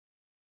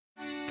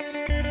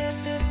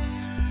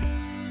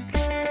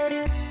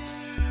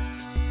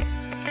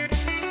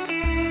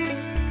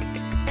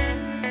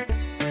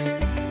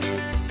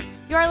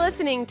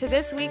listening to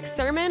this week's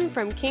sermon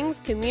from King's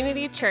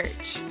Community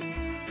Church.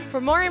 For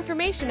more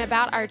information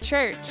about our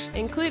church,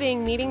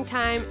 including meeting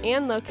time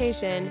and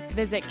location,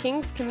 visit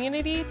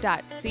kingscommunity.ch.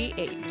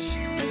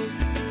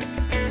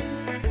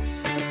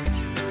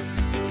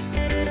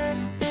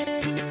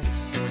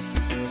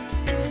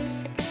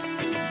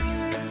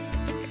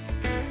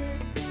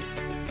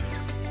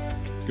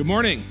 Good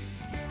morning.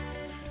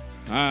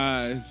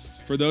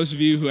 For those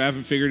of you who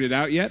haven't figured it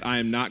out yet, I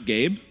am not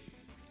Gabe.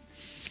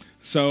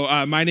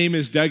 So my name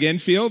is Doug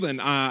Enfield,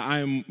 and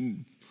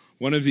I'm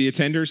one of the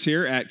attenders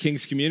here at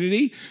King's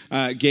Community.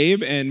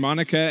 Gabe and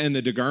Monica and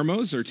the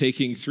DeGarmos are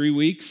taking 3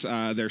 weeks,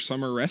 their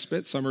summer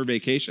respite, summer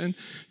vacation,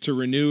 to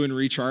renew and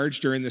recharge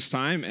during this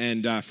time.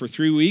 And for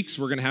 3 weeks,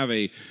 we're going to have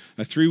a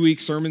 3-week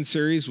sermon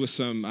series with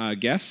some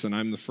guests, and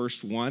I'm the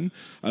first one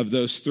of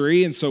those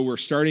 3. And so we're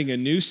starting a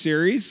new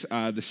series.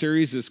 The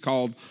series is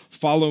called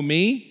Follow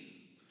Me.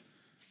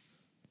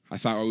 I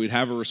thought we'd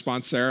have a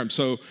response there. I'm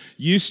so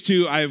used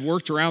to, I've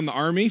worked around the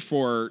Army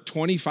for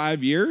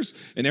 25 years,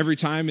 and every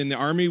time in the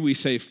Army we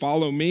say,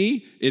 follow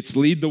me, it's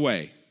lead the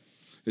way,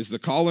 is the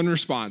call and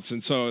response.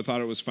 And so I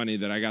thought it was funny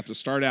that I got to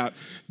start out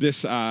this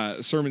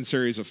sermon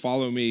series of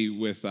Follow Me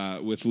with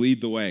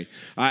Lead the Way.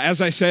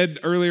 As I said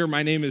earlier,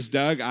 my name is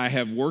Doug. I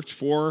have worked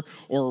for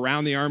or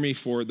around the Army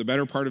for the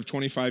better part of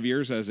 25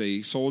 years as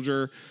a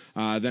soldier,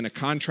 then a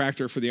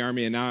contractor for the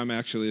Army, and now I'm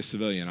actually a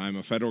civilian. I'm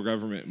a federal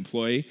government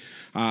employee,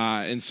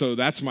 and so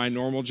that's my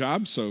normal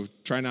job, so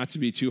try not to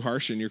be too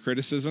harsh in your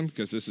criticism,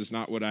 because this is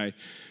not what I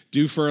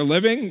do for a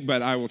living,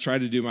 but I will try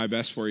to do my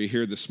best for you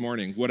here this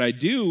morning. What I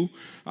do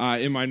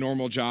in my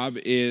normal job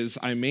is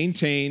I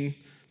maintain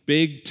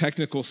big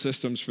technical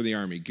systems for the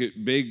Army,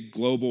 big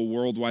global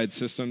worldwide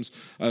systems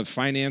of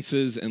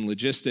finances and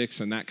logistics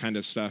and that kind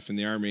of stuff in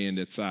the Army, and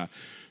it's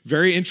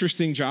very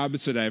interesting job.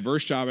 It's a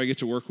diverse job. I get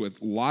to work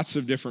with lots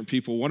of different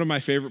people. One of my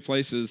favorite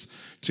places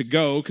to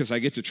go, because I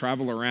get to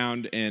travel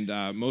around and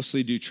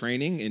mostly do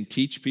training and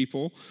teach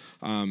people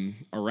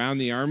around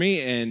the Army.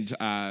 And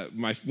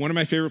one of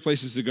my favorite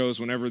places to go is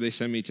whenever they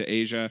send me to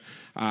Asia.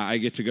 I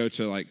get to go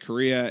to like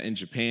Korea and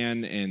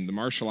Japan and the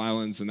Marshall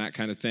Islands and that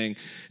kind of thing.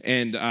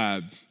 And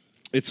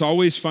it's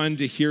always fun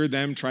to hear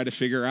them try to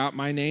figure out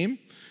my name,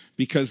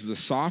 because the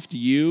soft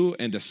U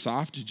and a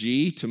soft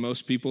G to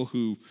most people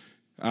who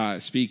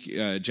speak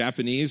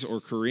Japanese or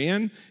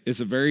Korean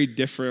is a very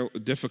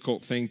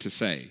difficult thing to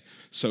say.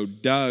 So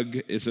Doug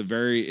is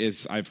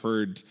I've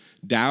heard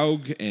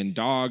Daug and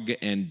dog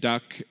and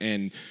duck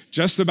and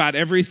just about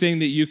everything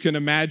that you can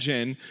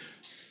imagine.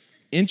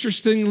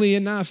 Interestingly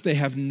enough, they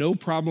have no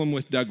problem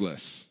with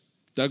Douglas.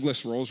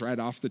 Douglas rolls right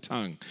off the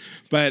tongue.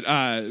 But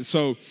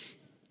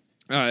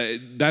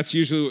that's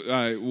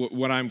usually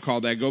what I'm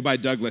called. I go by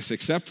Douglas,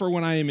 except for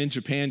when I am in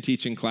Japan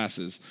teaching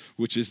classes,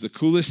 which is the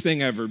coolest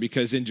thing ever,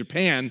 because in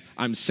Japan,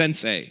 I'm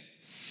sensei.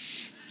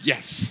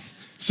 Yes.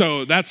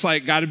 So that's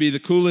like got to be the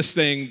coolest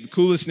thing, the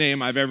coolest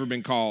name I've ever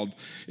been called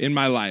in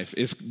my life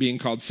is being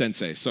called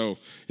sensei. So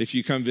if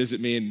you come visit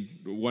me and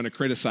want to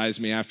criticize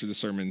me after the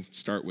sermon,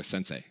 start with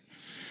sensei.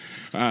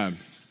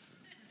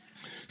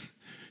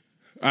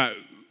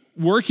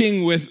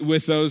 Working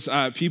with those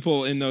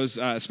people in those,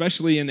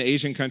 especially in the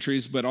Asian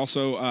countries, but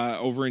also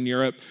over in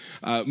Europe,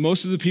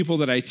 most of the people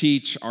that I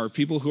teach are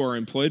people who are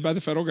employed by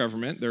the federal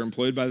government. They're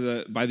employed by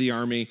the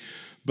Army,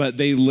 but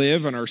they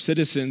live and are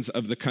citizens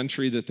of the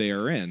country that they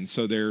are in.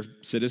 So they're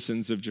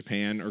citizens of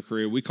Japan or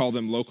Korea. We call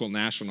them local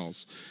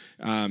nationals.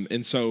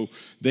 And so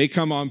they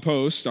come on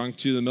post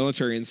onto the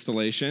military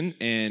installation,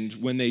 and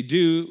when they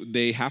do,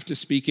 they have to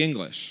speak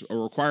English. A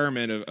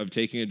requirement of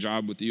taking a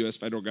job with the U.S.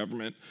 federal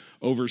government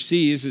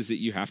overseas is that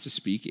you have to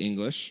speak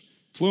English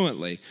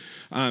fluently.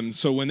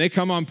 So when they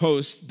come on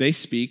post, they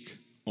speak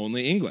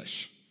only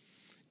English.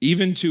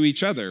 Even to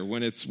each other,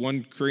 when it's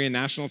one Korean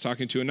national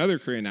talking to another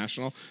Korean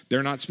national,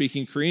 they're not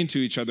speaking Korean to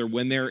each other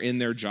when they're in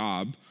their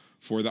job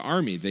for the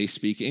Army. They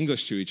speak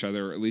English to each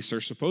other, or at least they're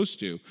supposed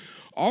to.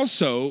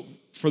 Also,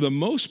 for the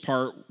most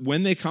part,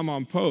 when they come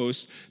on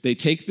post, they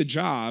take the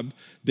job,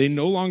 they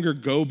no longer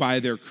go by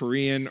their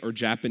Korean or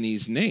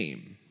Japanese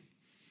name.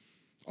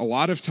 A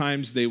lot of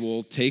times they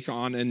will take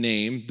on a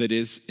name that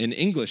is an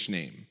English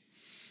name.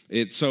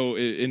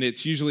 And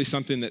it's usually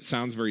something that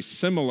sounds very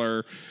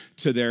similar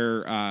to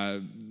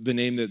the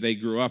name that they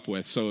grew up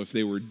with. So if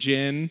they were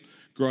Jin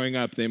growing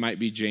up, they might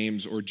be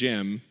James or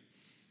Jim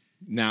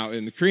now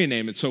in the Korean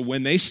name. And so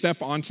when they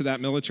step onto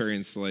that military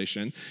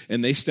installation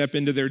and they step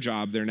into their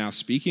job, they're now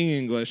speaking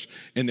English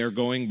and they're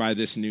going by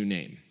this new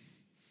name.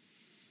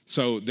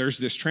 So there's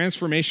this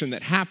transformation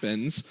that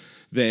happens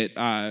that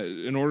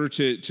in order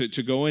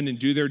to go in and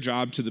do their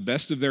job to the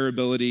best of their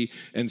ability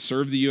and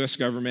serve the U.S.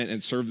 government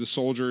and serve the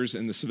soldiers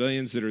and the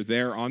civilians that are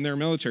there on their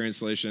military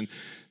installation,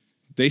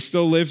 they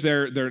still live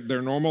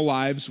their normal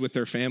lives with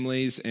their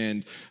families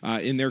and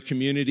in their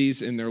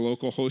communities, in their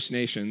local host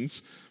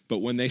nations. But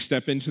when they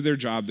step into their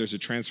job, there's a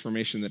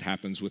transformation that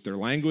happens with their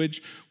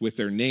language, with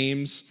their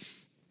names.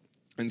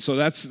 And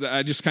so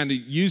I just kind of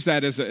use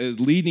that as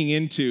leading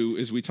into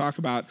as we talk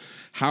about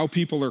how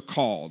people are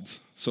called.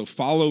 So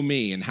follow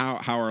me, and how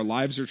our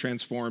lives are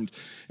transformed.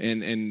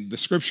 And the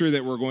scripture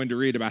that we're going to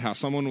read about how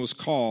someone was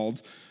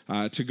called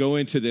to go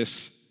into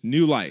this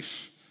new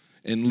life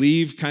and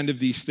leave kind of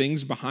these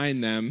things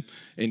behind them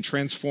and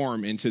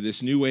transform into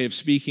this new way of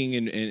speaking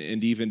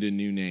and even a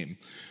new name.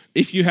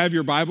 If you have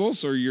your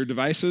Bibles or your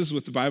devices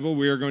with the Bible,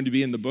 we are going to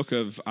be in the book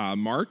of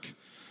Mark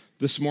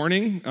this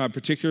morning,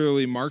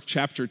 particularly Mark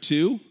chapter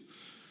 2.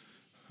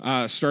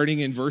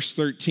 Starting in verse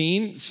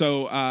 13.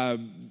 So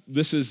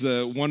this is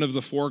one of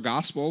the four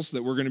Gospels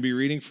that we're going to be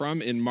reading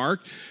from in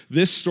Mark.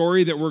 This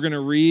story that we're going to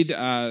read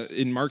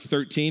in Mark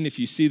 13, if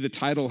you see the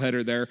title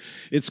header there,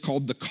 it's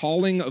called The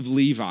Calling of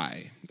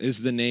Levi,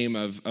 is the name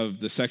of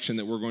the section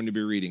that we're going to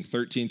be reading,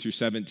 13 through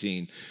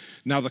 17.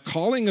 Now, the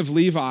Calling of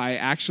Levi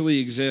actually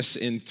exists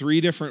in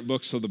three different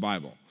books of the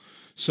Bible.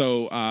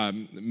 So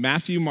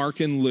Matthew,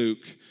 Mark, and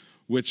Luke,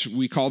 which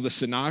we call the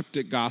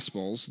Synoptic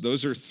Gospels.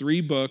 Those are three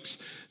books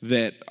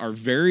that are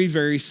very,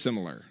 very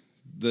similar.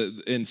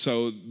 And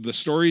so the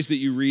stories that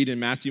you read in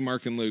Matthew,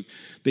 Mark, and Luke,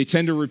 they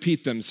tend to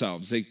repeat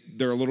themselves.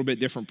 They're a little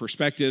bit different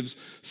perspectives.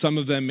 Some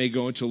of them may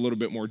go into a little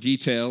bit more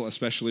detail,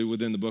 especially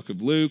within the book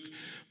of Luke.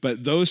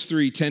 But those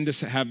three tend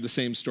to have the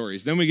same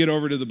stories. Then we get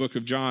over to the book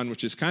of John,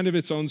 which is kind of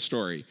its own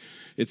story.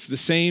 It's the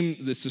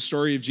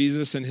story of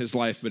Jesus and his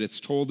life, but it's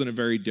told in a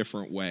very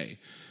different way.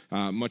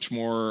 Much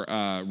more,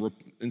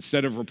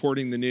 instead of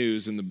reporting the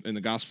news in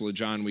the Gospel of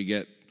John, we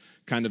get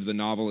kind of the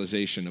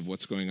novelization of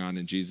what's going on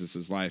in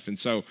Jesus' life. And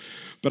so,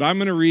 but I'm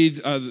going to read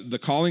The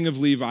Calling of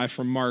Levi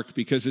from Mark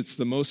because it's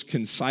the most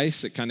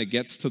concise. It kind of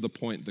gets to the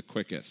point the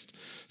quickest.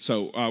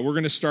 So we're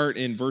going to start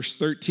in verse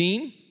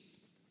 13.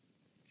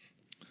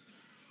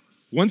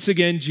 Once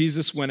again,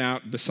 Jesus went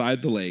out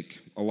beside the lake.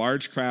 A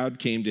large crowd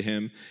came to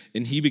him,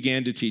 and he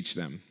began to teach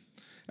them.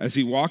 As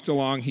he walked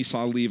along, he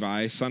saw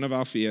Levi, son of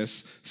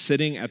Alphaeus,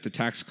 sitting at the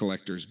tax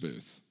collector's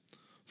booth.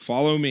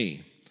 "Follow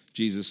me,"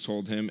 Jesus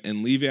told him,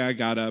 and Levi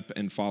got up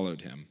and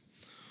followed him.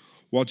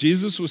 While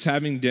Jesus was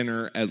having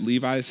dinner at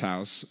Levi's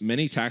house,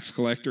 many tax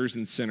collectors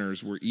and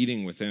sinners were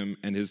eating with him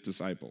and his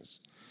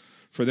disciples,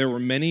 for there were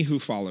many who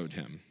followed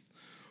him.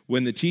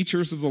 When the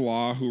teachers of the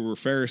law, who were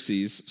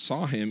Pharisees,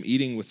 saw him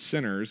eating with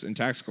sinners and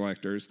tax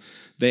collectors,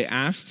 they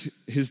asked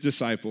his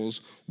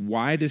disciples,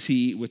 "Why does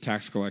he eat with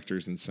tax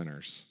collectors and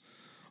sinners?"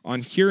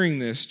 On hearing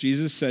this,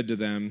 Jesus said to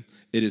them,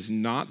 "It is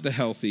not the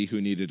healthy who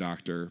need a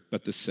doctor,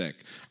 but the sick.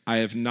 I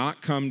have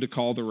not come to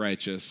call the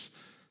righteous,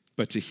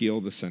 but to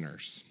heal the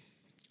sinners,"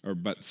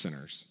 but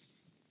sinners.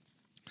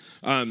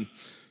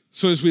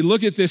 So as we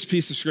look at this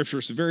piece of scripture,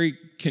 it's very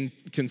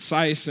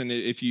concise, and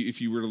if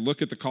you were to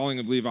look at the Calling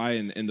of Levi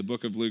in the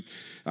book of Luke,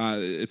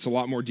 it's a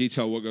lot more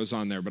detail what goes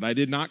on there. But I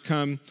did not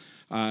come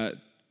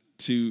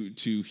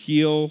to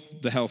heal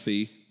the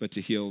healthy, but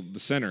to heal the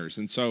sinners.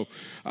 And so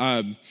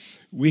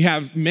we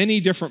have many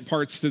different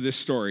parts to this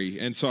story.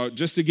 And so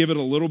just to give it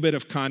a little bit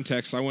of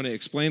context, I want to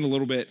explain a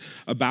little bit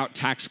about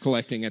tax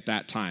collecting at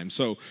that time.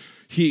 So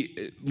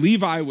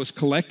Levi was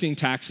collecting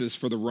taxes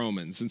for the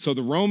Romans. And so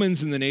the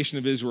Romans in the nation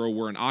of Israel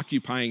were an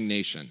occupying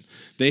nation.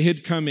 They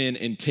had come in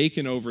and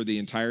taken over the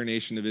entire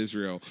nation of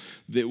Israel.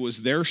 It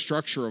was their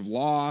structure of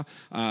law.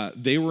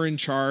 They were in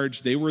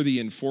charge. They were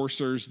the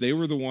enforcers. They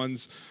were the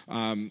ones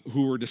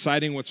who were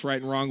deciding what's right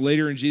and wrong.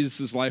 Later in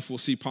Jesus' life, we'll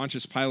see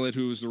Pontius Pilate,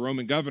 who was the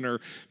Roman governor,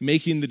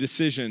 making the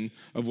decision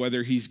of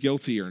whether he's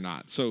guilty or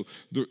not. So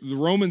the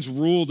Romans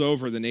ruled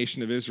over the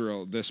nation of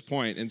Israel at this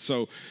point. And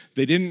so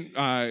they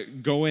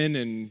didn't go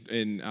in and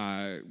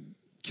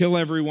kill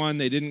everyone.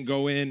 They didn't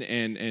go in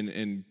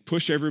and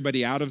push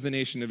everybody out of the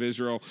nation of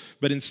Israel,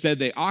 but instead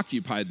they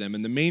occupied them.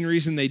 And the main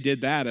reason they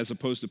did that, as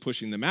opposed to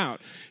pushing them out,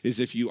 is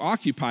if you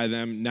occupy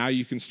them, now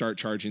you can start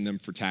charging them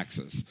for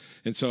taxes.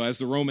 And so as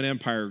the Roman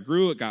Empire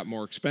grew, it got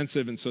more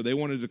expensive, and so they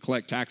wanted to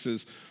collect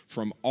taxes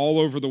from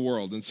all over the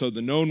world. And so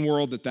the known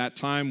world at that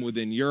time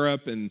within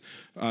Europe and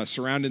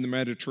surrounding the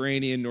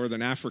Mediterranean,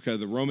 northern Africa,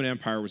 the Roman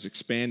Empire was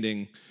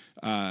expanding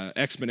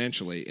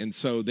exponentially. And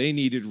so they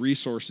needed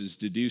resources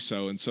to do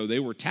so. And so they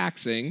were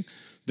taxing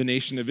the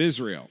nation of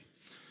Israel.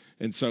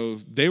 And so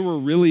they were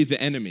really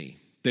the enemy.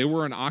 They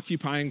were an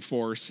occupying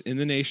force in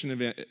the nation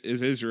of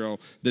Israel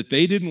that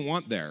they didn't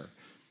want there.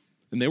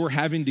 And they were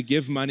having to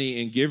give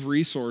money and give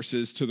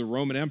resources to the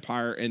Roman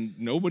Empire, and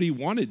nobody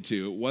wanted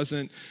to. It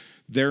wasn't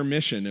their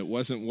mission. It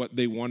wasn't what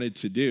they wanted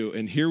to do.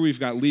 And here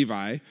we've got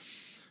Levi.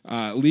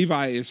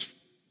 Levi is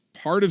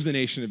part of the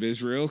nation of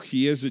Israel.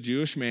 He is a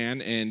Jewish man,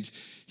 and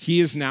he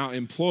is now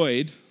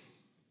employed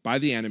by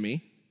the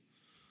enemy,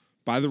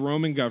 by the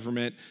Roman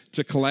government,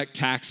 to collect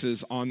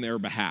taxes on their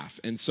behalf.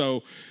 And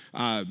so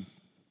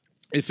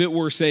if it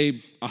were,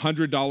 say,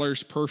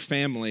 $100 per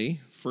family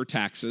for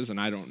taxes,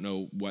 and I don't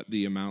know what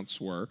the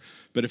amounts were,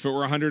 but if it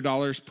were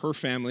 $100 per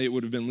family, it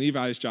would have been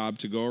Levi's job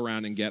to go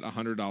around and get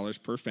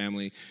 $100 per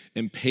family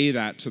and pay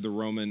that to the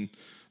Roman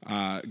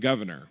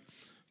governor.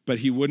 But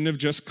he wouldn't have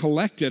just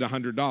collected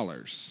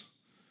 $100,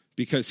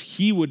 because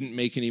he wouldn't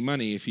make any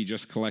money if he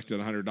just collected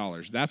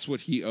 $100. That's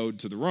what he owed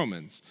to the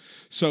Romans.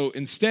 So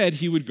instead,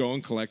 he would go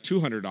and collect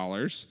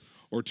 $200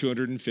 or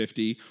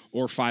 $250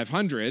 or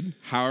 $500,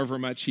 however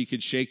much he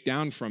could shake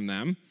down from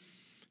them,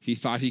 He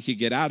thought he could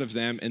get out of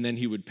them, and then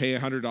he would pay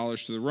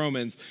 $100 to the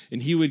Romans,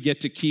 and he would get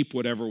to keep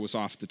whatever was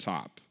off the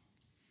top.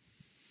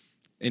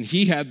 And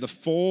he had the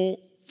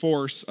full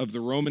force of the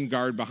Roman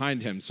guard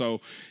behind him.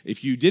 So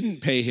if you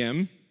didn't pay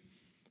him,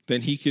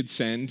 then he could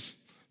send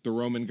the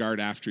Roman guard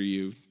after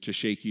you to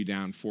shake you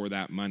down for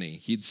that money.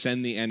 He'd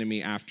send the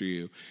enemy after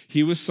you.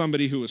 He was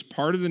somebody who was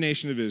part of the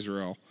nation of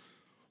Israel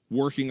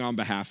working on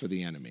behalf of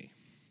the enemy.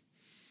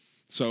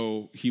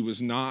 So he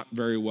was not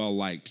very well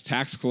liked.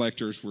 Tax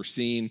collectors were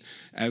seen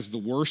as the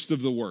worst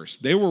of the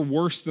worst. They were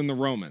worse than the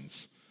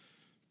Romans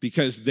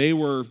because they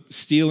were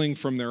stealing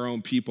from their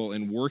own people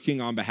and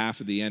working on behalf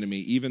of the enemy,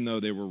 even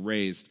though they were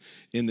raised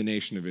in the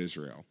nation of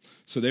Israel.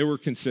 So they were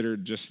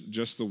considered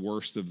just the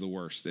worst of the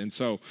worst. And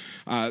so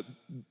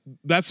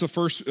that's the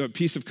first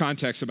piece of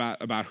context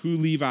about who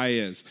Levi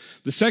is.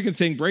 The second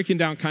thing, breaking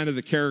down kind of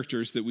the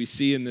characters that we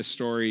see in this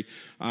story,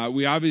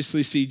 we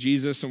obviously see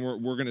Jesus, and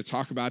we're going to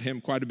talk about him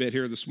quite a bit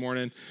here this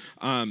morning.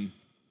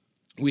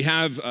 We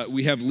have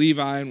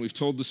Levi, and we've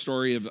told the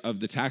story of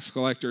the tax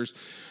collectors.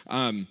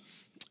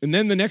 And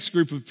then the next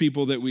group of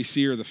people that we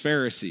see are the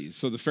Pharisees.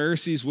 So the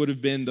Pharisees would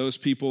have been those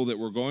people that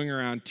were going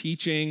around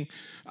teaching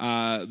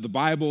the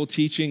Bible,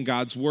 teaching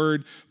God's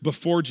word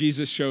before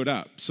Jesus showed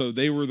up. So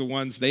they were the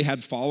ones, they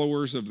had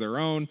followers of their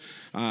own.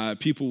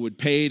 People would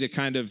pay to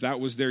that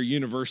was their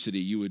university.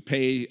 You would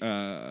pay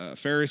a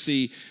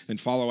Pharisee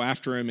and follow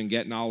after him and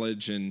get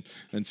knowledge. And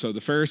so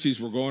the Pharisees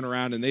were going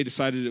around, and they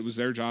decided it was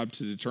their job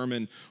to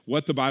determine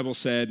what the Bible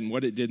said and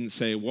what it didn't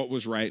say, what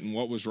was right and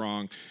what was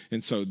wrong.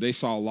 And so they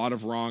saw a lot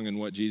of wrong in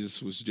what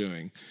Jesus was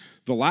doing.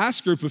 The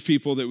last group of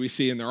people that we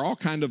see, and they're all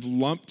kind of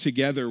lumped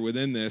together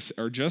within this,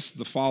 are just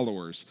the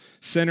followers,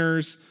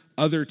 sinners,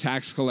 other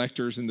tax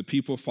collectors, and the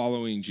people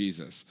following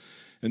Jesus.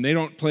 And they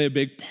don't play a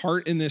big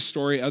part in this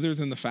story other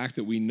than the fact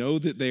that we know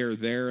that they are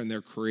there and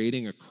they're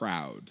creating a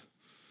crowd.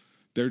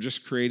 They're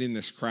just creating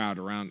this crowd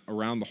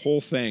around the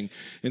whole thing.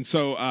 And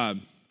so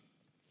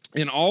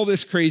in all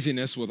this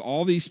craziness with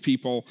all these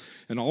people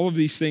and all of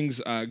these things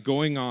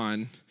going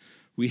on,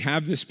 we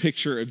have this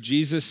picture of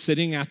Jesus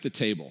sitting at the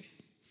table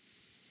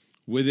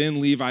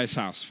within Levi's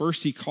house.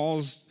 First, he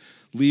calls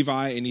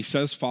Levi and he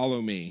says,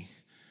 "Follow me."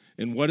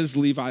 And what does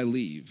Levi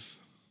leave?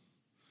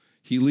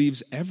 He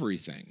leaves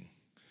everything.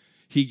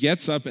 He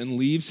gets up and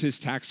leaves his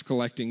tax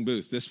collecting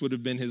booth. This would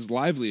have been his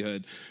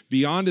livelihood.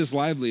 Beyond his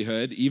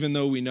livelihood, even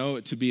though we know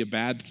it to be a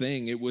bad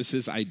thing, it was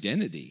his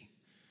identity.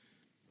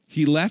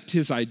 He left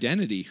his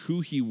identity,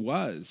 who he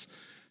was,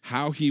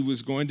 how he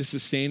was going to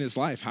sustain his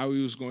life, how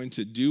he was going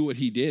to do what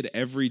he did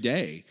every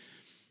day.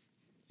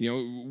 You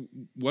know,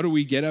 what do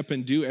we get up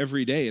and do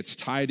every day? It's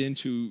tied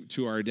into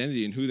our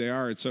identity and who they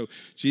are. And so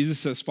Jesus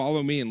says,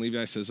 "Follow me," and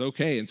Levi says,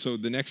 "Okay." And so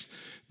the next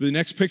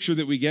picture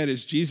that we get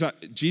is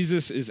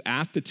Jesus is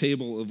at the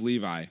table of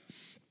Levi.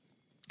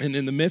 And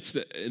in the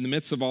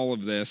midst of all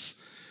of this,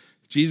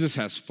 Jesus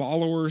has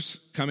followers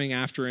coming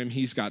after him.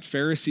 He's got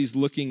Pharisees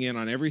looking in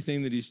on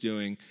everything that he's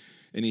doing,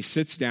 and he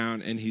sits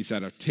down and he's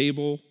at a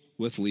table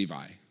with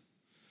Levi.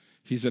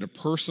 He's at a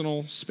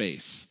personal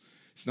space.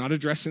 He's not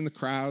addressing the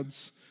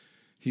crowds.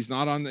 He's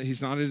not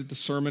at the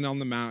Sermon on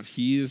the Mount.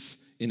 He is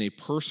in a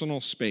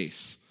personal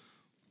space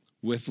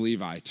with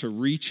Levi to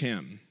reach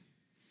him.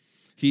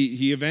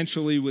 He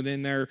eventually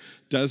within there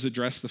does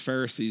address the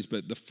Pharisees,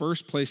 but the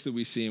first place that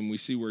we see him, we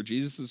see where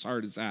Jesus'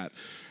 heart is at.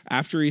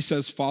 After he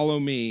says, "Follow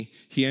me,"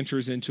 he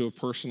enters into a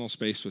personal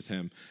space with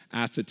him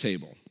at the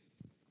table.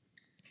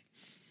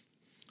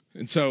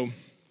 And so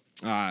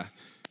I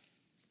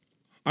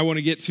want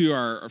to get to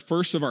our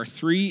first of our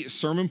three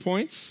sermon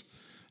points.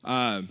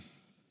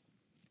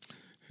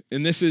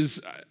 And this is,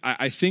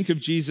 I think of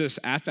Jesus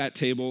at that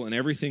table and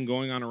everything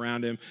going on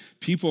around him,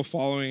 people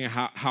following,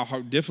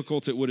 how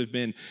difficult it would have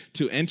been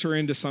to enter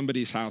into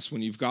somebody's house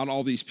when you've got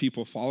all these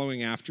people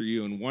following after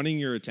you and wanting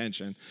your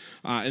attention.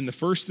 And the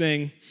first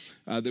thing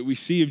that we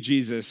see of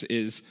Jesus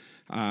is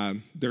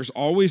there's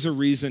always a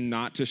reason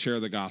not to share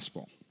the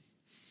gospel.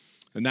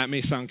 And that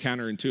may sound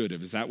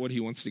counterintuitive. Is that what he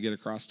wants to get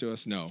across to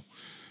us? No.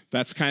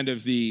 That's kind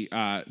of the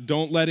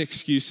don't let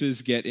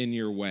excuses get in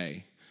your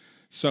way.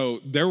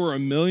 So there were a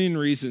million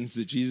reasons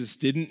that Jesus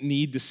didn't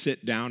need to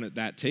sit down at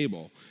that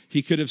table.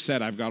 He could have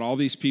said, "I've got all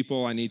these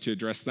people. I need to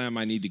address them.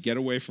 I need to get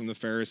away from the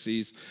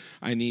Pharisees.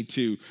 I need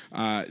to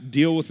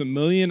deal with a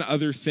million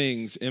other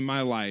things in my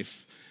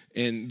life."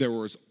 And there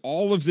was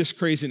all of this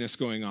craziness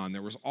going on.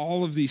 There was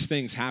all of these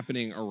things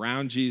happening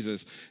around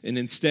Jesus. And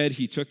instead,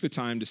 he took the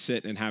time to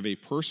sit and have a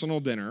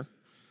personal dinner,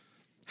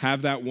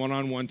 have that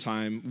one-on-one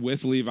time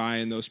with Levi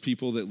and those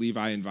people that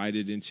Levi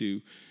invited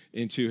into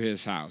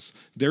his house.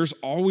 There's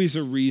always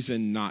a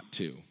reason not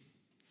to.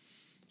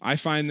 I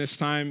find this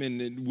time,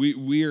 and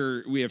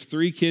we have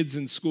 3 kids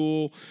in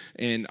school,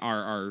 and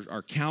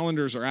our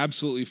calendars are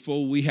absolutely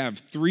full. We have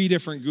 3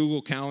 different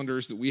Google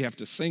calendars that we have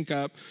to sync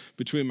up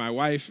between my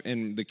wife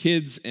and the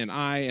kids and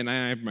I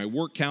have my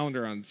work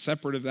calendar on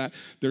separate of that.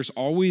 There's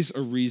always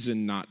a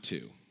reason not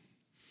to.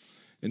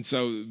 And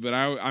so, but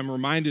I'm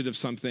reminded of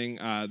something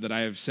that I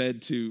have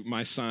said to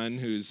my son,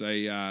 who's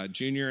a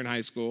junior in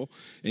high school,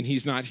 and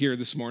he's not here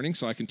this morning,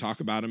 so I can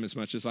talk about him as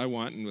much as I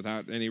want and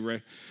without any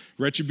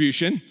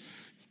retribution,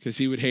 because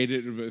he would hate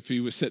it if he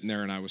was sitting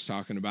there and I was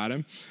talking about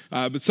him.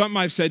 But something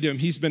I've said to him,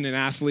 he's been an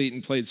athlete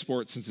and played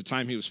sports since the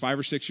time he was 5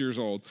 or 6 years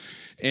old.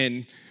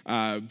 And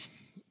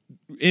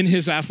in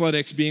his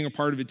athletics, being a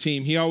part of a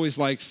team, he always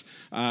likes,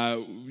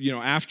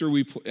 after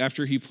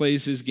he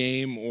plays his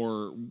game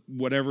or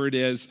whatever it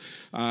is,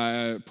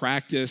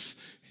 practice,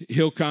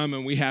 he'll come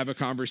and we have a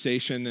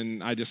conversation,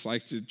 and I just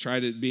like to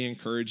try to be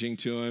encouraging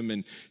to him,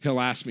 and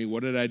he'll ask me,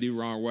 what did I do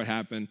wrong? What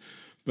happened?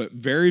 But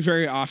very,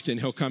 very often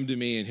he'll come to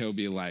me and he'll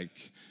be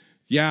like,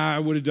 yeah, I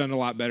would have done a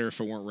lot better if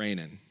it weren't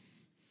raining.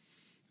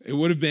 It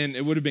would have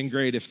been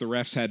great if the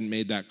refs hadn't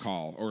made that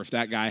call, or if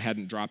that guy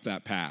hadn't dropped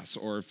that pass,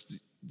 or if,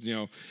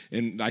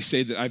 and I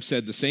say that I've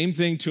said the same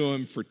thing to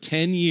him for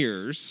 10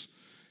 years,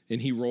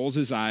 and he rolls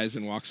his eyes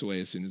and walks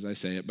away as soon as I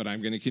say it, but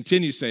I'm going to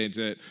continue saying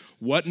it.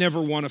 What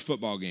never won a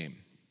football game?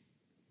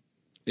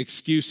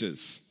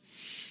 Excuses.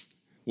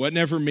 What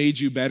never made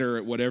you better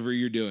at whatever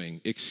you're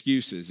doing?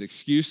 Excuses.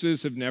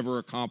 Excuses have never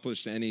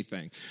accomplished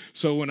anything.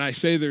 So when I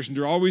say there's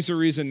always a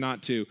reason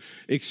not to,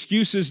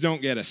 excuses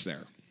don't get us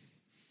there.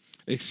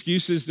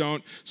 Excuses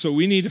don't. So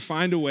we need to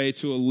find a way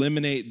to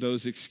eliminate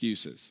those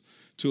excuses,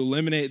 to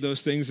eliminate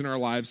those things in our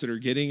lives that are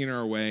getting in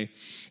our way,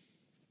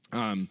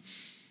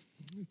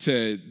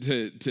 to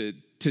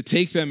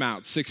take them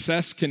out.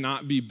 Success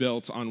cannot be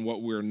built on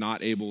what we're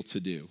not able to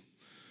do.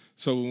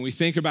 So when we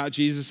think about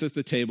Jesus at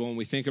the table and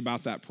we think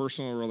about that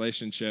personal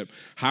relationship,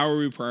 how are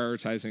we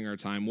prioritizing our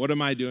time? What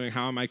am I doing?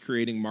 How am I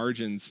creating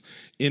margins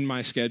in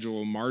my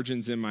schedule,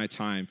 margins in my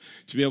time,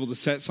 to be able to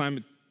set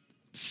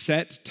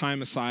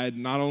time aside,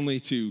 not only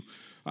to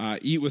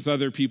eat with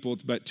other people,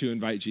 but to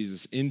invite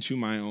Jesus into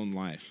my own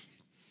life.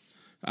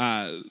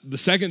 The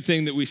second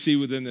thing that we see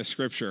within this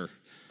scripture,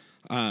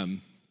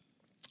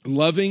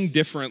 loving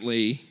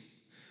differently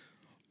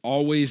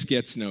always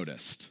gets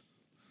noticed.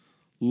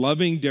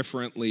 Loving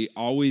differently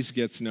always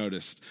gets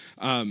noticed.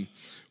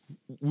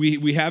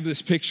 We have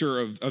this picture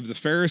of the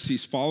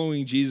Pharisees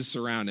following Jesus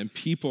around and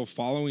people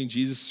following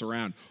Jesus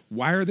around.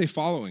 Why are they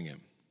following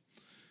him?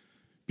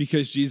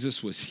 Because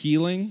Jesus was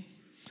healing,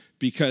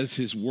 because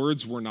his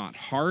words were not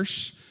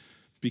harsh,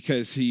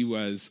 because he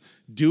was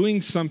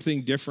doing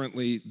something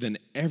differently than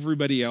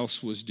everybody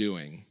else was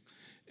doing.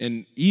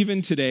 And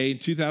even today, in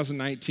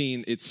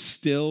 2019, it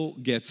still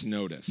gets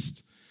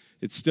noticed.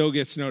 It still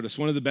gets noticed.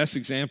 One of the best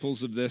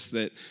examples of this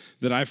that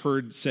I've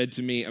heard said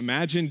to me,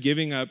 imagine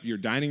giving up your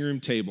dining room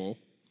table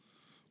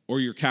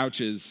or your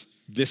couches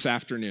this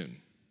afternoon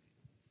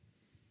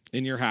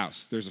in your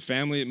house. There's a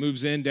family that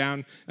moves in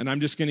down, and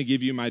I'm just going to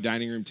give you my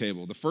dining room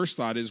table. The first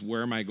thought is,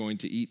 where am I going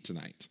to eat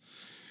tonight?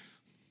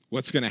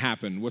 What's going to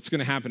happen? What's going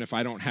to happen if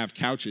I don't have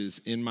couches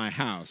in my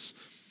house?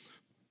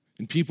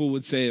 And people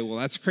would say, well,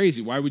 that's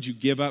crazy. Why would you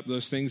give up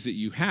those things that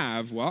you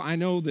have? Well, I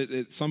know that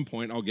at some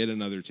point I'll get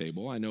another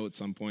table. I know at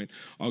some point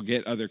I'll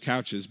get other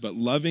couches. But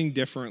loving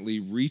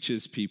differently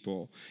reaches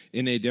people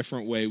in a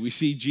different way. We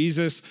see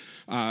Jesus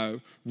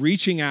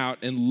reaching out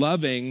and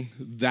loving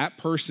that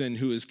person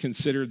who is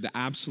considered the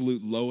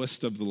absolute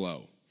lowest of the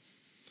low.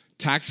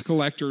 Tax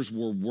collectors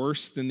were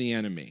worse than the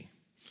enemy.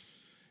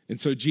 And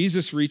so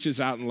Jesus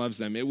reaches out and loves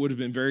them. It would have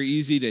been very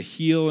easy to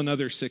heal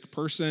another sick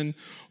person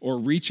or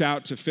reach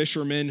out to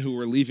fishermen who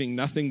were leaving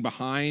nothing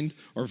behind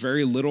or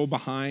very little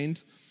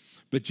behind.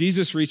 But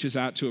Jesus reaches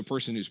out to a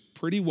person who's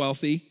pretty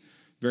wealthy,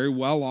 very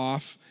well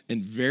off,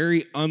 and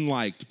very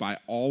unliked by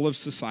all of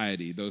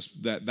society.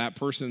 That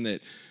person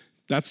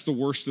that's the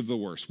worst of the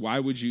worst. Why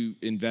would you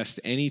invest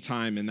any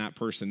time in that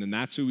person? And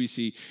that's who we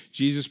see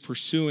Jesus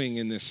pursuing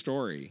in this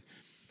story.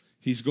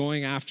 He's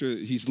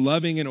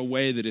loving in a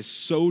way that is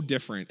so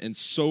different and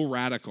so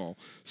radical,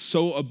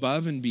 so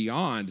above and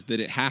beyond that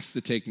it has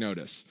to take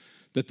notice.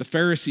 That the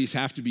Pharisees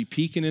have to be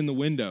peeking in the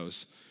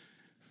windows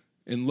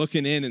and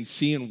looking in and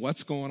seeing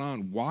what's going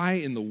on. Why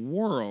in the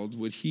world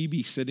would he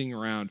be sitting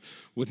around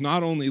with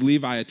not only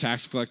Levi, a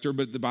tax collector,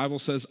 but the Bible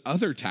says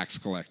other tax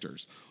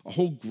collectors, a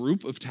whole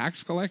group of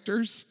tax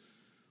collectors?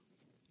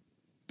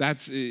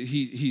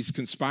 He's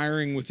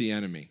conspiring with the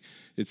enemy.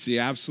 It's the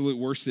absolute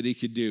worst that he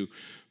could do.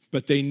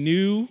 But they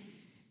knew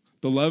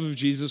the love of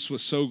Jesus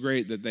was so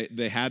great that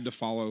they had to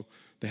follow.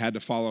 They had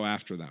to follow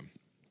after them.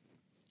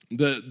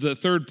 The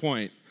third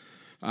point,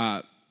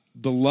 the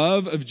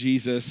love of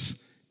Jesus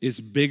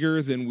is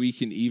bigger than we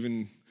can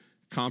even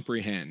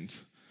comprehend.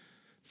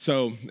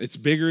 So it's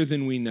bigger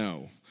than we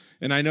know.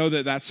 And I know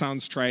that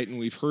sounds trite, and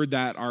we've heard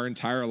that our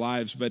entire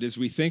lives. But as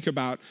we think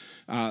about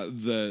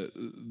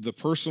the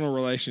personal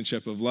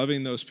relationship of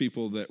loving those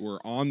people that were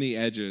on the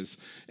edges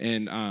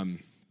and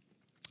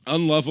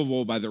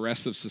unlovable by the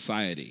rest of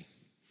society.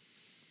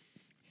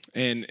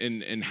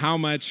 And how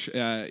much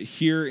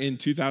here in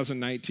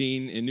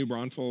 2019 in New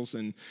Braunfels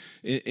and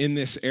in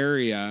this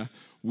area,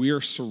 we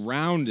are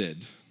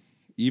surrounded,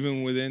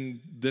 even within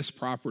this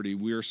property,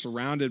 we are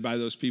surrounded by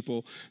those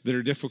people that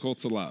are difficult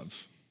to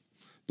love.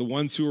 The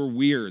ones who are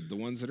weird, the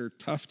ones that are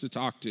tough to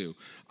talk to.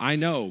 I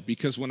know,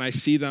 because when I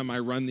see them, I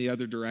run the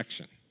other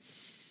direction.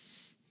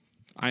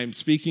 I am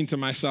speaking to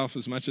myself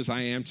as much as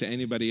I am to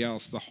anybody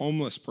else. The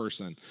homeless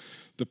person,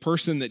 the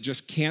person that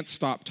just can't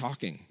stop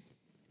talking.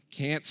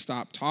 Can't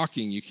stop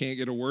talking. You can't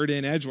get a word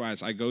in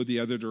edgewise. I go the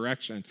other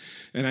direction.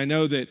 And I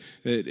know that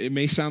it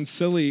may sound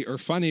silly or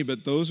funny,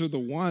 but those are the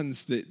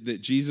ones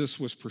that Jesus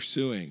was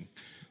pursuing.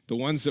 The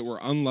ones that were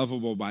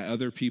unlovable by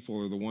other people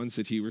are the ones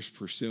that he was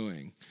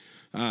pursuing.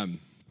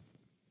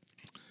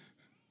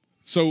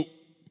 So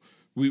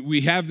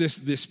we have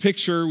this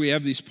picture, we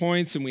have these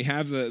points, and we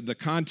have the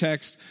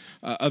context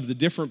of the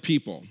different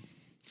people.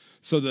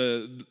 So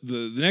the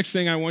next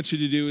thing I want you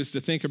to do is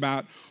to think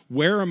about,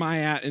 where am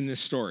I at in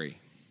this story?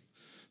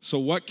 So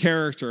what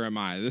character am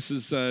I? This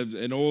is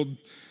an old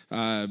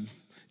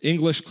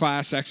English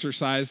class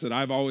exercise that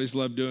I've always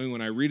loved doing.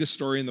 When I read a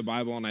story in the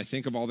Bible and I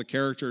think of all the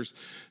characters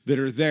that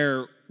are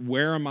there,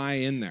 where am I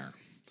in there?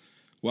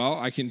 Well,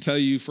 I can tell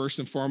you first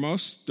and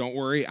foremost, don't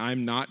worry,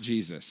 I'm not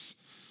Jesus.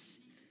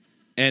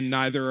 And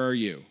neither are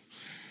you.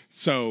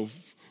 So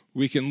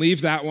we can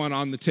leave that one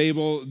on the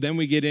table. Then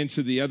we get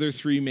into the other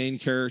three main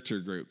character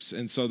groups.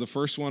 And so the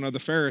first one are the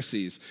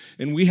Pharisees.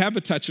 And we have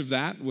a touch of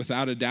that,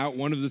 without a doubt.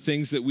 One of the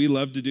things that we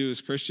love to do as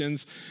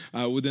Christians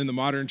within the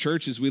modern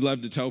church is we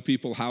love to tell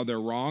people how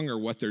they're wrong or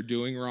what they're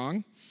doing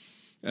wrong,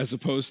 as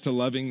opposed to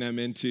loving them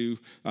into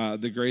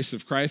the grace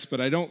of Christ.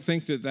 But I don't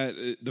think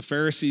that the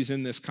Pharisees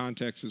in this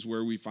context is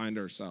where we find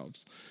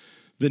ourselves.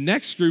 The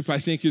next group, I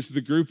think, is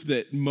the group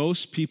that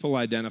most people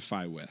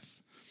identify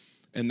with.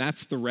 And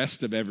that's the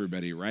rest of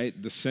everybody, right?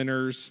 The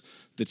sinners,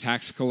 the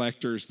tax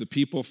collectors, the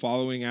people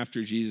following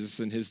after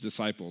Jesus and his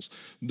disciples,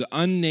 the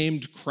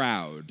unnamed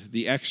crowd,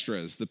 the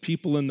extras, the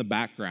people in the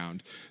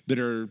background that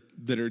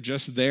are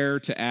just there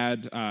to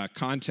add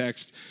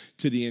context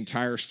to the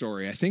entire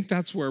story. I think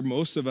that's where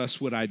most of us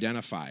would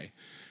identify.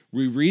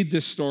 We read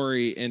this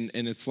story and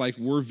it's like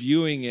we're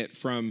viewing it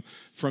from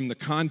the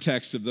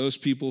context of those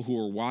people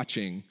who are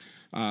watching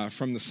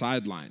from the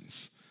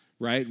sidelines,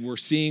 right? We're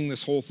seeing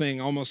this whole thing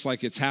almost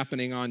like it's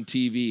happening on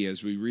TV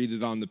as we read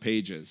it on the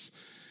pages.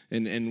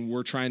 And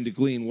we're trying to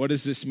glean, what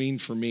does this mean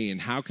for me?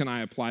 And how can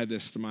I apply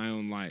this to my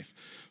own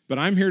life? But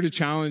I'm here to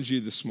challenge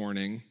you this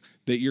morning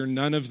that you're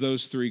none of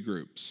those three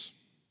groups.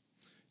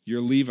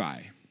 You're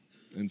Levi,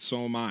 and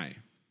so am I.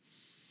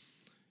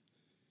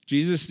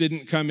 Jesus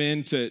didn't come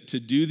in to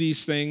do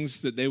these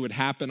things that they would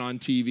happen on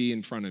TV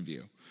in front of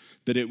you.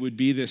 That it would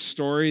be this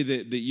story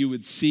that you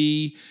would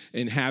see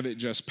and have it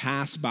just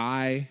pass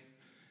by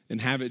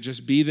and have it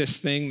just be this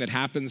thing that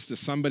happens to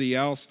somebody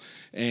else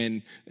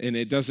and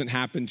it doesn't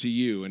happen to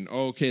you. And,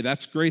 okay,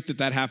 that's great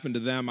that happened to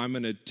them. I'm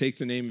going to take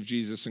the name of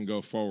Jesus and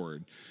go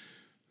forward.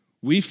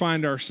 We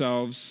find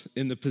ourselves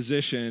in the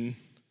position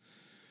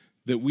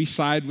that we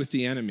side with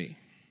the enemy.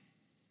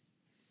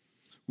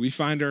 We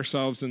find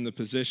ourselves in the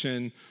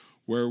position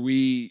where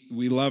we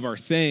love our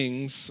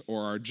things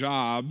or our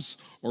jobs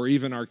or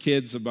even our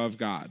kids above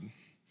God.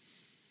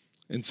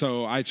 And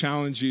so I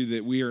challenge you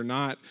that we are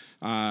not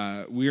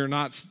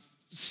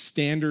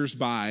standers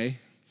by,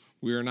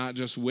 we are not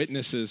just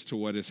witnesses to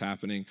what is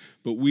happening,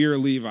 but we are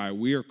Levi,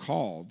 we are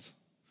called.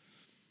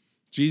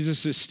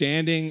 Jesus is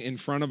standing in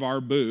front of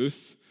our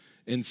booth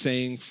and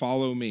saying,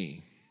 follow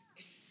me.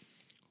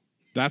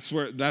 That's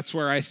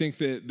where I think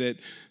that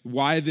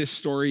why this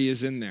story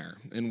is in there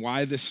and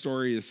why this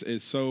story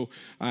is so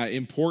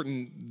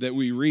important that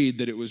we read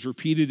that it was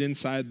repeated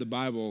inside the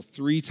Bible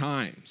 3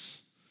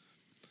 times.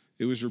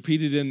 It was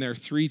repeated in there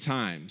 3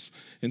 times.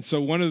 And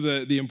so one of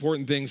the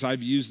important things,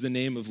 I've used the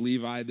name of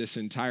Levi this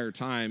entire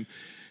time,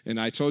 and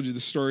I told you the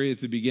story at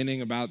the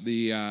beginning about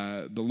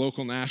the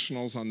local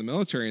nationals on the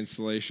military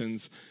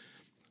installations.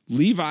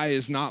 Levi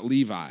is not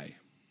Levi.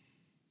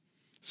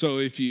 So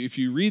if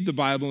you read the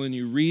Bible and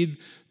you read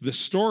the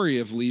story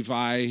of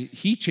Levi,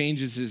 he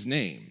changes his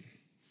name.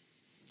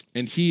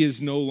 And he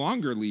is no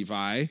longer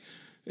Levi.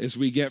 As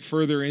we get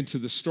further into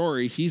the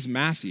story, he's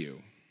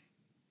Matthew.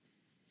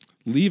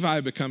 Levi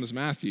becomes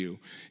Matthew.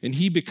 And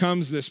he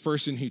becomes this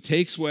person who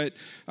takes what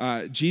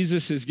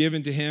Jesus has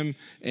given to him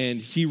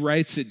and he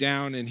writes it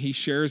down and he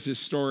shares his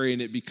story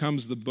and it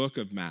becomes the book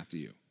of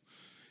Matthew.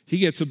 He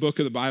gets a book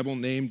of the Bible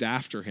named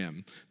after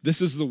him.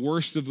 This is the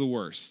worst of the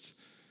worst.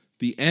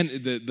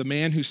 The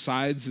man who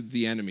sides with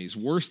the enemies,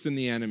 worse than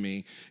the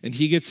enemy, and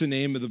he gets a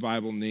name of the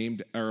Bible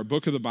named, or a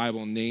book of the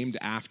Bible named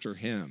after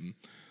him.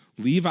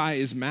 Levi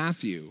is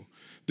Matthew.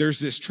 There's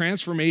this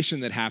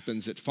transformation that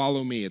happens at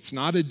Follow Me. It's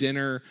not a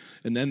dinner,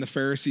 and then the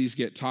Pharisees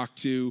get talked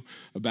to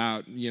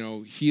about,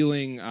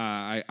 healing.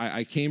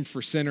 I came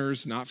for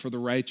sinners, not for the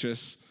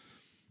righteous.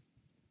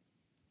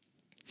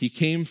 He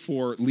came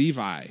for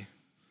Levi,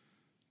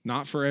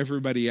 not for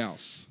everybody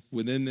else.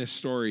 Within this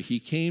story, he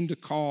came to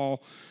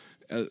call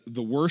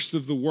the worst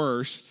of the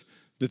worst,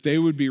 that they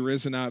would be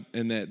risen up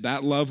and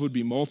that love would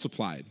be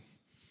multiplied.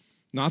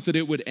 Not that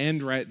it would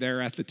end right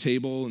there at the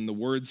table and the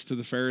words to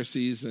the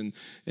Pharisees and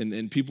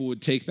people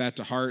would take that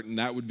to heart and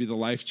that would be the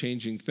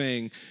life-changing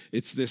thing.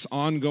 It's this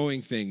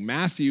ongoing thing.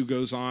 Matthew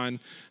goes on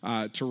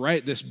to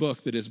write this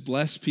book that has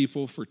blessed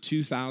people for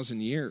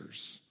 2,000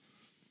 years,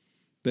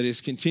 that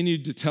has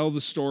continued to tell the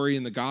story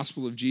in the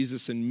gospel of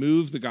Jesus and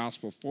move the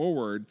gospel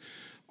forward,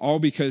 all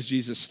because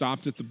Jesus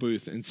stopped at the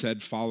booth and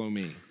said, "Follow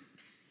me."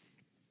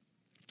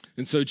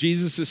 And so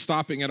Jesus is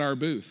stopping at our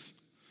booth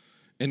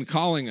and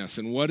calling us.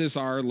 And what is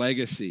our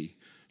legacy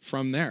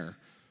from there?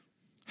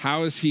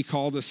 How has he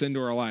called us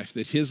into our life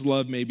that his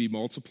love may be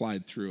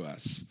multiplied through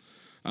us?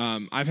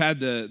 I've had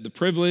the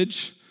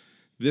privilege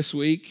this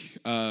week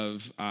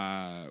of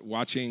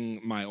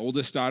watching my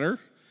oldest daughter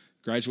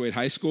graduate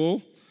high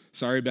school.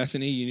 Sorry,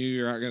 Bethany, you knew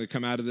you were going to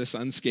come out of this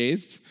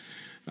unscathed.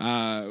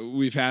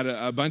 We've had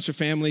a bunch of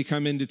family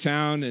come into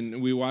town,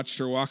 and we watched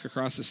her walk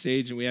across the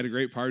stage, and we had a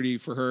great party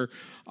for her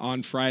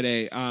on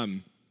Friday.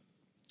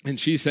 And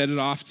she's headed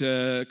off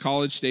to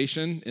College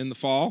Station in the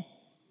fall.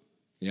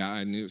 Yeah,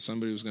 I knew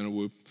somebody was going to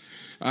whoop.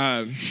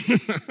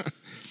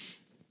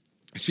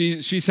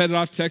 She's headed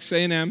off to Texas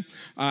A&M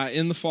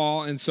in the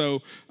fall. And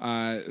so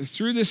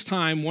through this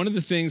time, one of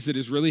the things that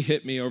has really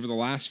hit me over the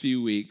last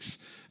few weeks,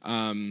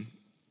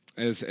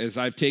 as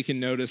I've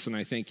taken notice, and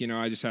I think,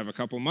 I just have a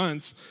couple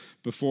months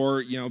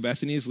before,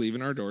 Bethany is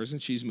leaving our doors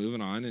and she's moving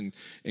on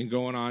and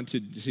going on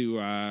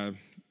to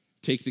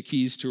take the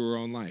keys to her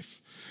own life.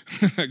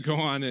 Go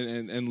on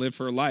and live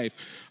her life.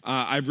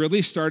 I've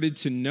really started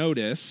to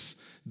notice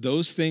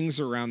those things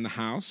around the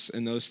house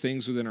and those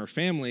things within our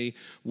family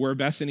where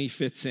Bethany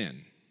fits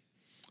in,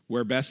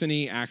 where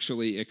Bethany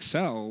actually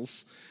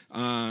excels.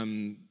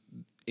 We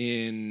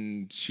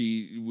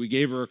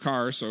gave her a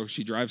car, so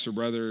she drives her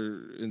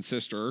brother and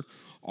sister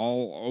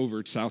all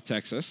over South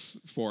Texas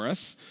for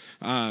us.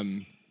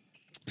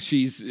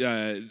 She's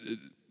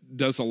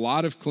does a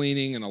lot of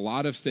cleaning and a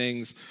lot of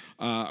things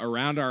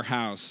around our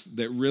house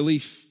that really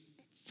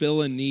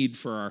fill a need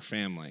for our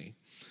family.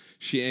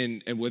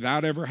 And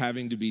without ever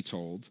having to be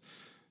told,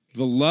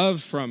 the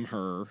love from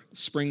her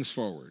springs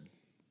forward,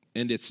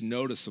 and it's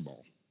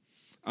noticeable.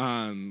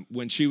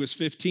 When she was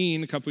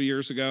 15, a couple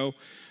years ago,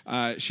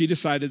 she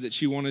decided that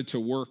she wanted to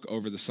work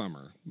over the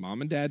summer.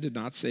 Mom and Dad did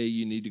not say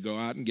you need to go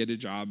out and get a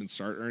job and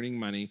start earning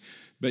money,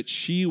 but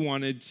she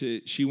wanted to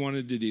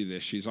do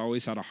this. She's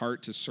always had a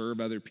heart to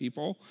serve other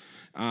people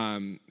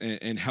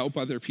and help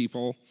other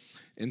people.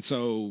 And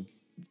so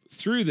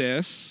through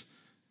this,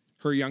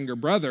 her younger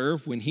brother,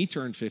 when he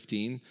turned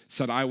 15,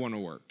 said, "I want to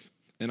work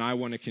and I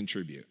want to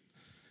contribute.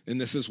 And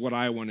this is what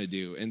I want to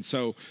do." And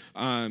so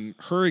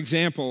her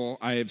example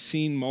I have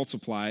seen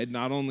multiplied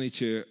not only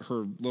to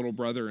her little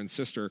brother and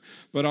sister,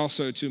 but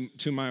also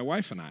to my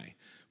wife and I.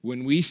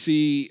 When we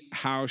see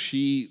how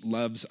she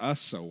loves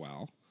us so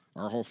well,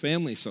 our whole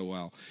family so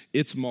well,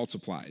 it's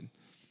multiplied.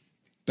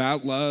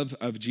 That love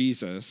of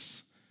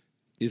Jesus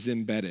is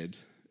embedded.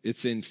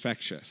 It's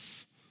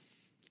infectious.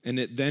 And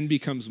it then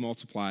becomes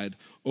multiplied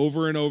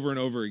over and over and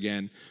over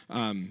again.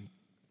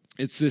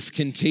 It's this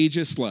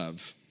contagious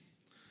love.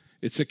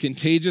 It's a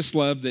contagious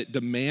love that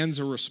demands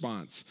a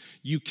response.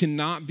 You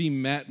cannot be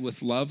met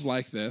with love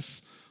like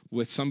this,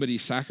 with somebody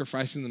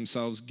sacrificing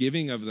themselves,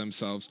 giving of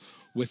themselves,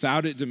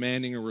 without it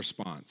demanding a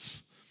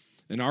response.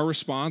 And our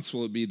response,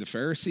 will it be the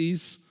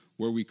Pharisees,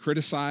 where we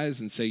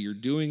criticize and say you're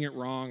doing it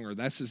wrong, or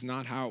this is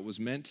not how it was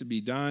meant to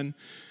be done?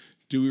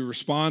 Do we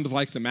respond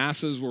like the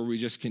masses, where we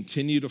just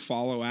continue to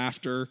follow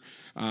after,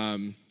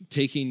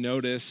 taking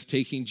notice,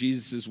 taking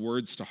Jesus'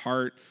 words to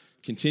heart,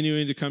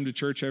 continuing to come to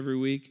church every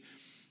week?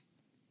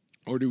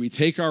 Or do we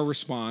take our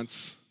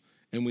response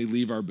and we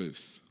leave our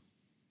booth?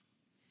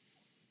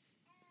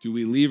 Do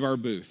we leave our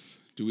booth?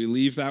 Do we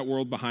leave that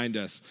world behind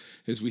us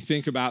as we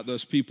think about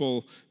those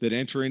people that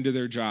enter into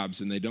their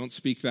jobs and they don't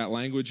speak that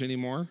language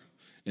anymore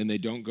and they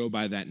don't go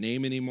by that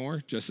name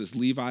anymore, just as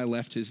Levi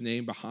left his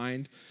name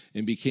behind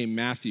and became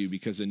Matthew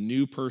because a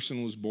new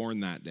person was born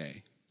that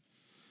day.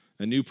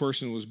 A new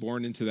person was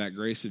born into that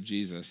grace of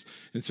Jesus.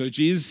 And so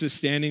Jesus is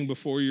standing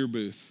before your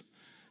booth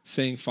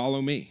saying,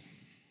 "Follow me.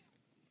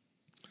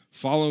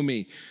 Follow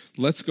me.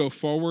 Let's go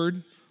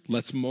forward.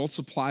 Let's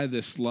multiply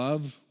this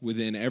love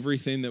within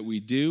everything that we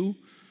do.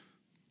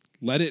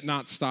 Let it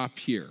not stop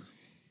here.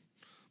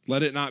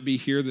 Let it not be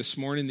here this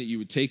morning that you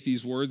would take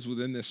these words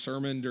within this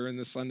sermon during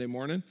this Sunday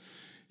morning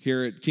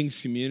here at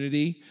King's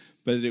Community,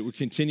 but that it would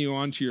continue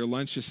on to your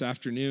lunch this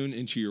afternoon,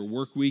 into your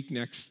work week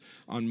next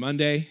on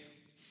Monday,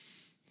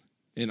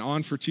 and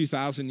on for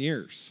 2,000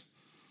 years.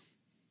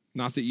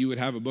 Not that you would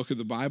have a book of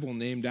the Bible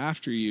named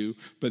after you,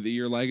 but that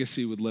your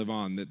legacy would live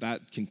on,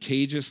 that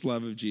contagious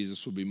love of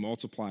Jesus would be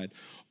multiplied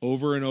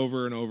over and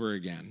over and over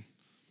again.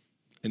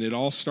 And it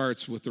all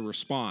starts with the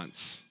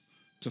response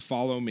to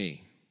follow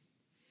me.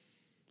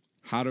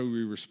 How do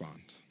we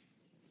respond?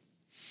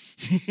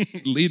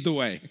 Lead the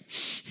way.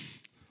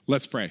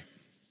 Let's pray.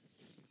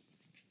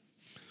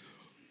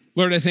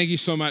 Lord, I thank you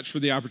so much for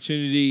the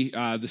opportunity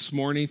this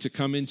morning to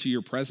come into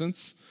your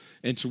presence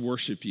and to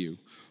worship you.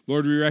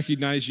 Lord, we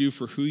recognize you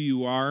for who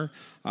you are,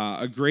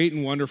 a great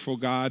and wonderful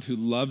God who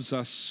loves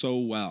us so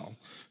well,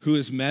 who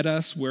has met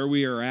us where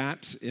we are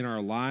at in our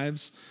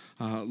lives.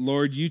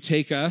 Lord, you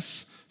take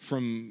us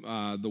from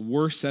the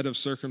worst set of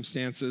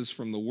circumstances,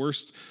 from the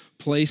worst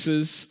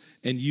places,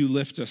 and you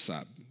lift us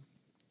up.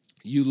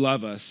 You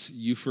love us,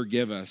 you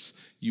forgive us,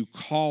 you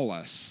call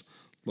us,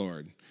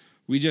 Lord.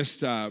 We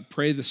just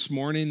pray this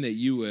morning that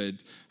you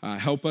would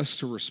help us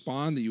to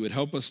respond, that you would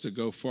help us to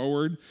go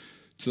forward,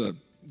 to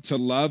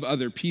love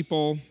other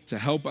people, to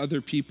help other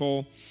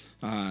people,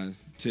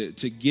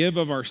 to give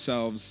of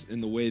ourselves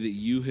in the way that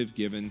you have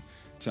given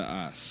to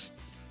us.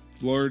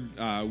 Lord,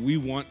 we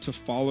want to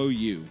follow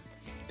you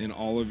in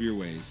all of your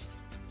ways.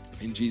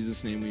 In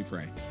Jesus' name we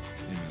pray.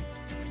 Amen.